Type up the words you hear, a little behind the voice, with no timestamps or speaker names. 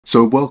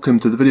So welcome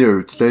to the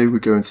video. Today we're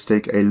going to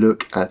take a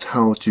look at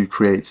how to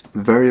create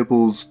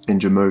variables in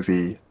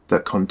Jamovi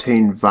that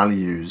contain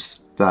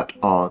values that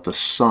are the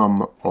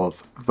sum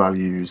of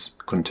values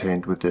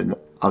contained within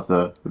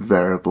other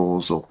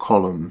variables or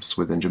columns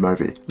within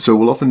Jamovi. So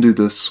we'll often do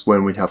this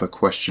when we have a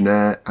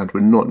questionnaire and we're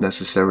not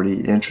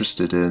necessarily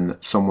interested in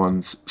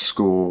someone's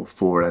score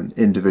for an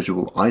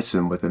individual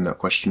item within that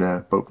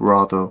questionnaire, but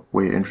rather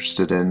we're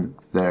interested in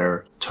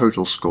their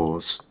total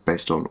scores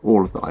based on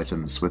all of the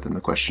items within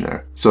the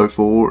questionnaire. So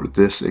for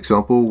this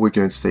example, we're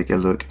going to take a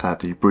look at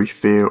the brief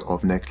fear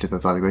of negative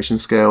evaluation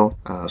scale.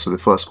 So the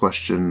first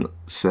question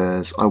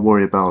says, I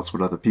worry about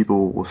what other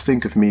people will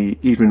think of me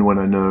even when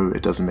I know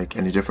it doesn't make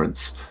any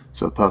difference.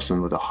 So a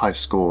person with a high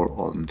score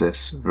on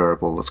this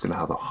variable is going to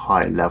have a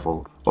high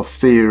level of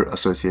fear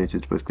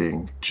associated with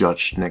being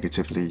judged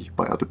negatively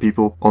by other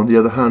people. On the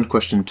other hand,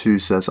 question 2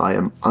 says, I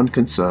am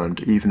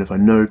unconcerned even if I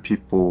know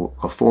people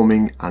are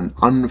forming an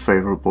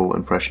unfavorable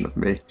impression of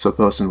me. So a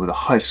person with a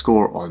high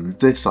score on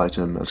this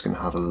item is going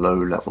to have a low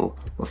level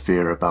of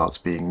fear about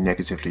being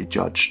negatively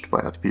judged by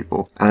other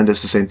people. And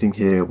it's the same thing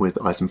here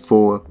with item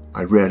 4.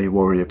 I rarely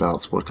worry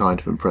about what kind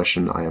of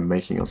impression I am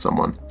making on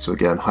someone. So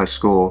again, high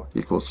score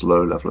equals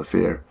low level of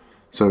fear.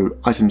 So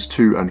items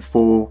 2 and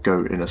 4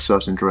 go in a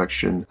certain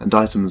direction, and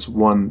items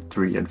 1,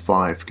 3, and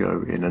 5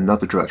 go in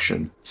another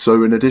direction.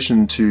 So in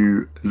addition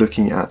to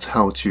looking at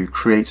how to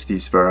create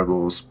these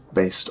variables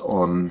based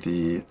on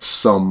the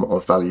sum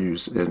of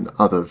values in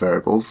other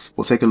variables,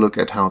 we'll take a look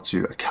at how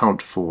to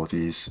account for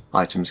these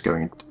items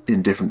going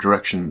in different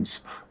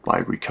directions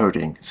by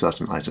recoding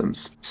certain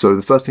items. So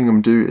the first thing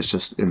I'm going to do is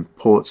just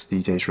import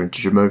the data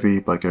into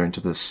Jamovi by going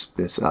to this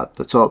bit at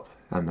the top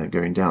and then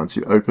going down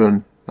to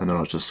open. And then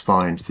I'll just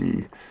find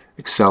the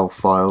Excel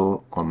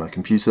file on my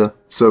computer.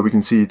 So we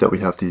can see that we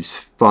have these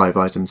 5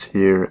 items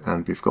here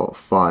and we've got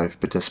 5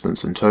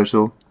 participants in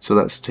total. So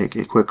let's take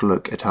a quick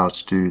look at how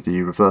to do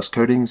the reverse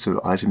coding.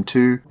 So item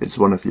 2 is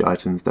one of the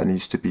items that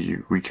needs to be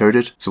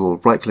recoded. So we'll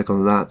right click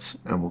on that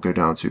and we'll go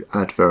down to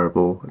add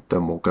variable.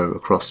 Then we'll go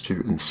across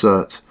to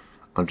insert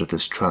under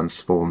this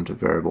transformed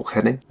variable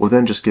heading. We'll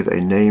then just give a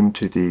name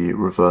to the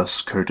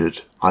reverse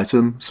coded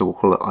item. So we'll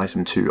call it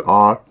item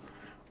 2R.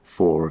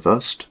 For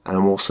reversed,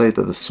 and we'll say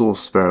that the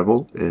source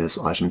variable is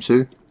item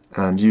 2,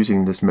 and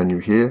using this menu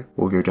here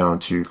we'll go down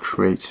to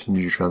create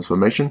new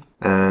transformation,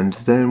 and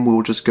then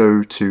we'll just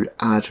go to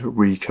add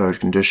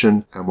recode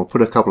condition, and we'll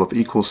put a couple of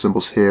equal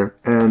symbols here,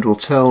 and we'll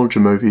tell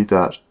Jamovi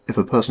that if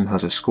a person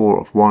has a score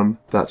of 1,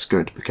 that's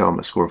going to become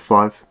a score of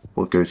 5.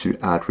 We'll go to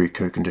add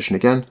recode condition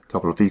again, a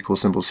couple of equal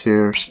symbols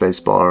here,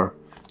 spacebar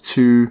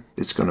 2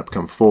 is going to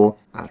become 4,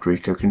 add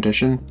recode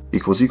condition,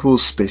 equals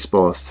equals,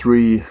 spacebar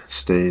 3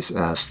 stays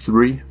as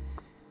 3,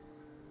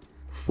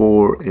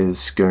 4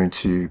 is going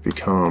to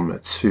become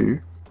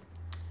 2,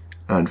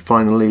 and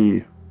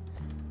finally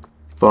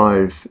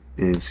 5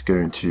 is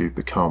going to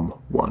become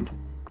 1.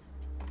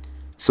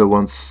 So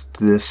once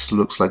this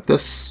looks like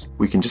this,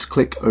 we can just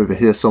click over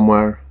here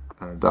somewhere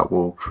and that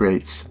will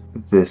create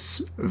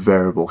this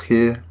variable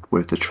here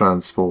with the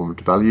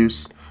transformed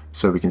values.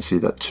 So we can see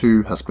that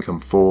 2 has become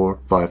 4,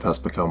 5 has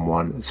become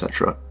 1,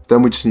 etc.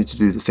 Then we just need to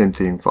do the same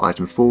thing for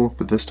item 4,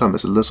 but this time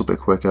it's a little bit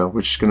quicker.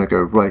 We're just going to go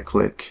right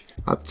click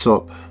at the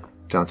top,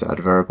 down to add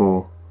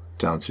variable,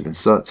 down to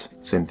insert.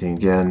 Same thing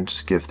again,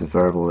 just give the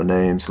variable a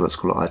name. So let's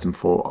call it item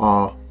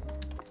 4R.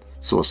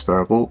 Source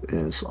variable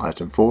is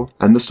item 4.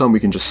 And this time we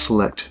can just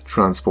select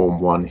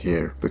transform 1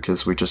 here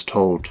because we just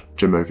told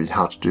Jamovi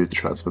how to do the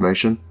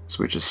transformation.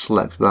 So we just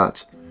select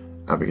that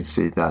and we can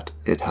see that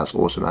it has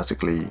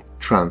automatically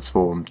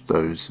transformed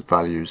those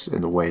values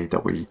in the way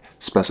that we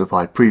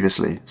specified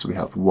previously. So we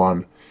have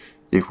 1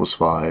 equals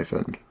 5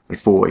 and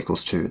 4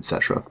 equals 2,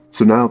 etc.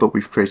 So now that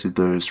we've created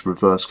those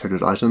reverse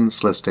coded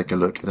items, let's take a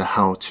look at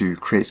how to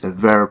create a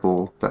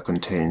variable that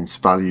contains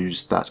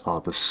values that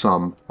are the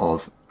sum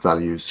of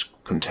values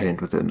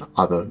contained within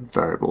other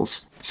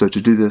variables. So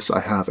to do this, I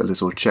have a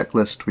little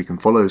checklist we can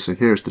follow. So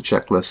here's the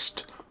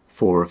checklist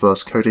for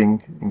reverse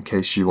coding in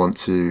case you want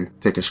to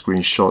take a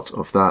screenshot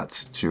of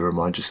that to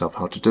remind yourself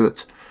how to do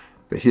it.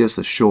 But here's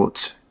the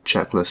short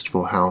checklist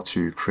for how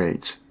to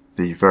create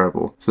the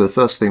variable. So the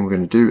first thing we're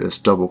going to do is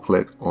double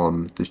click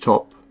on the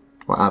top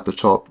or at the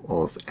top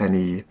of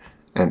any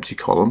empty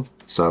column.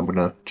 So I'm going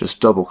to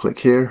just double click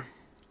here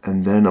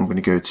and then I'm going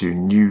to go to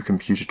new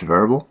computed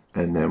variable,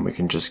 and then we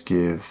can just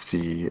give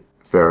the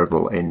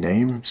variable a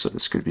name. So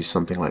this could be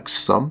something like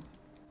sum,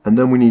 and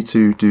then we need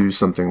to do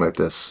something like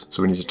this.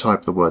 So we need to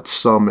type the word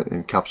sum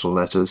in capital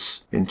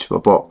letters into a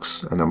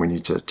box, and then we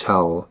need to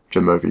tell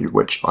Jamovi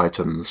which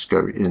items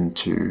go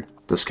into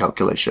this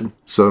calculation.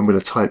 So I'm going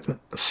to type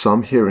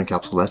sum here in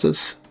capital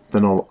letters,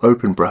 then I'll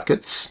open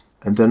brackets,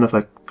 and then if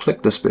I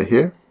click this bit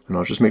here, and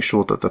I'll just make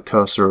sure that the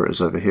cursor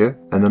is over here,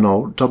 and then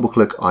I'll double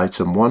click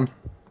item 1,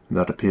 and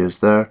that appears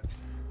there.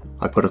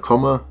 I put a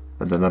comma,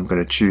 and then I'm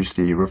going to choose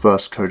the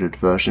reverse coded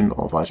version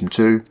of item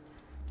 2,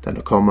 then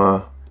a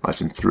comma,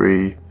 item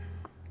 3,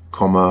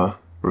 comma,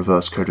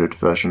 reverse coded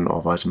version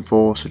of item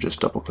 4, so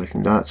just double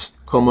clicking that,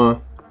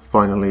 comma,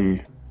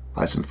 finally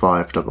item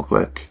 5, double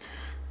click,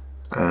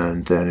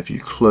 And then if you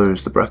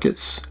close the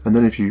brackets, and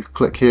then if you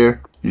click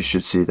here, you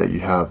should see that you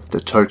have the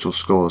total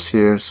scores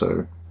here.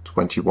 So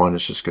 21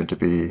 is just going to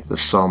be the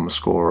sum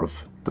score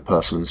of the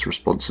person's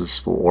responses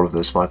for all of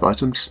those 5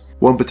 items.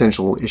 One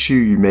potential issue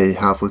you may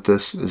have with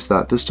this is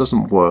that this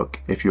doesn't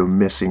work if you're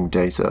missing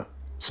data.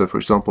 So for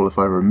example, if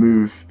I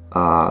remove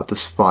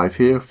this 5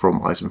 here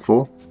from item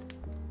 4,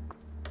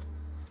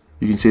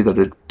 you can see that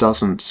it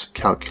doesn't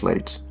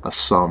calculate a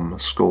sum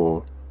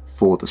score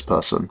for this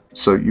person.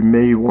 So you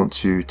may want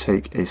to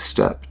take a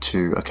step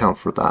to account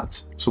for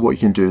that. So what you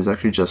can do is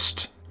actually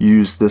just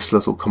use this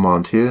little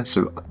command here.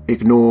 So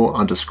ignore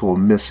underscore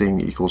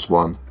missing equals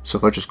 1. So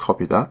if I just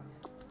copy that,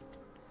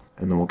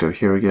 and then we'll go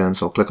here again.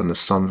 So I'll click on the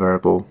sum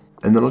variable,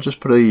 and then I'll just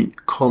put a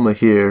comma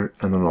here,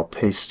 and then I'll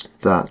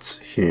paste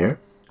that here.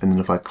 And then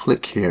if I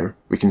click here,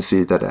 we can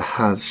see that it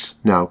has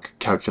now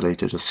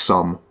calculated a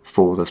sum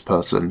for this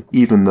person,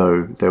 even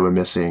though they were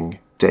missing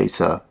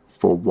data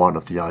for one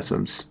of the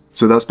items.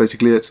 So that's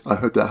basically it. I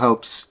hope that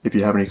helps. If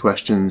you have any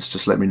questions,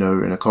 just let me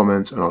know in a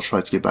comment and I'll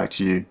try to get back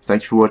to you.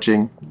 Thank you for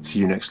watching. See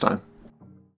you next time.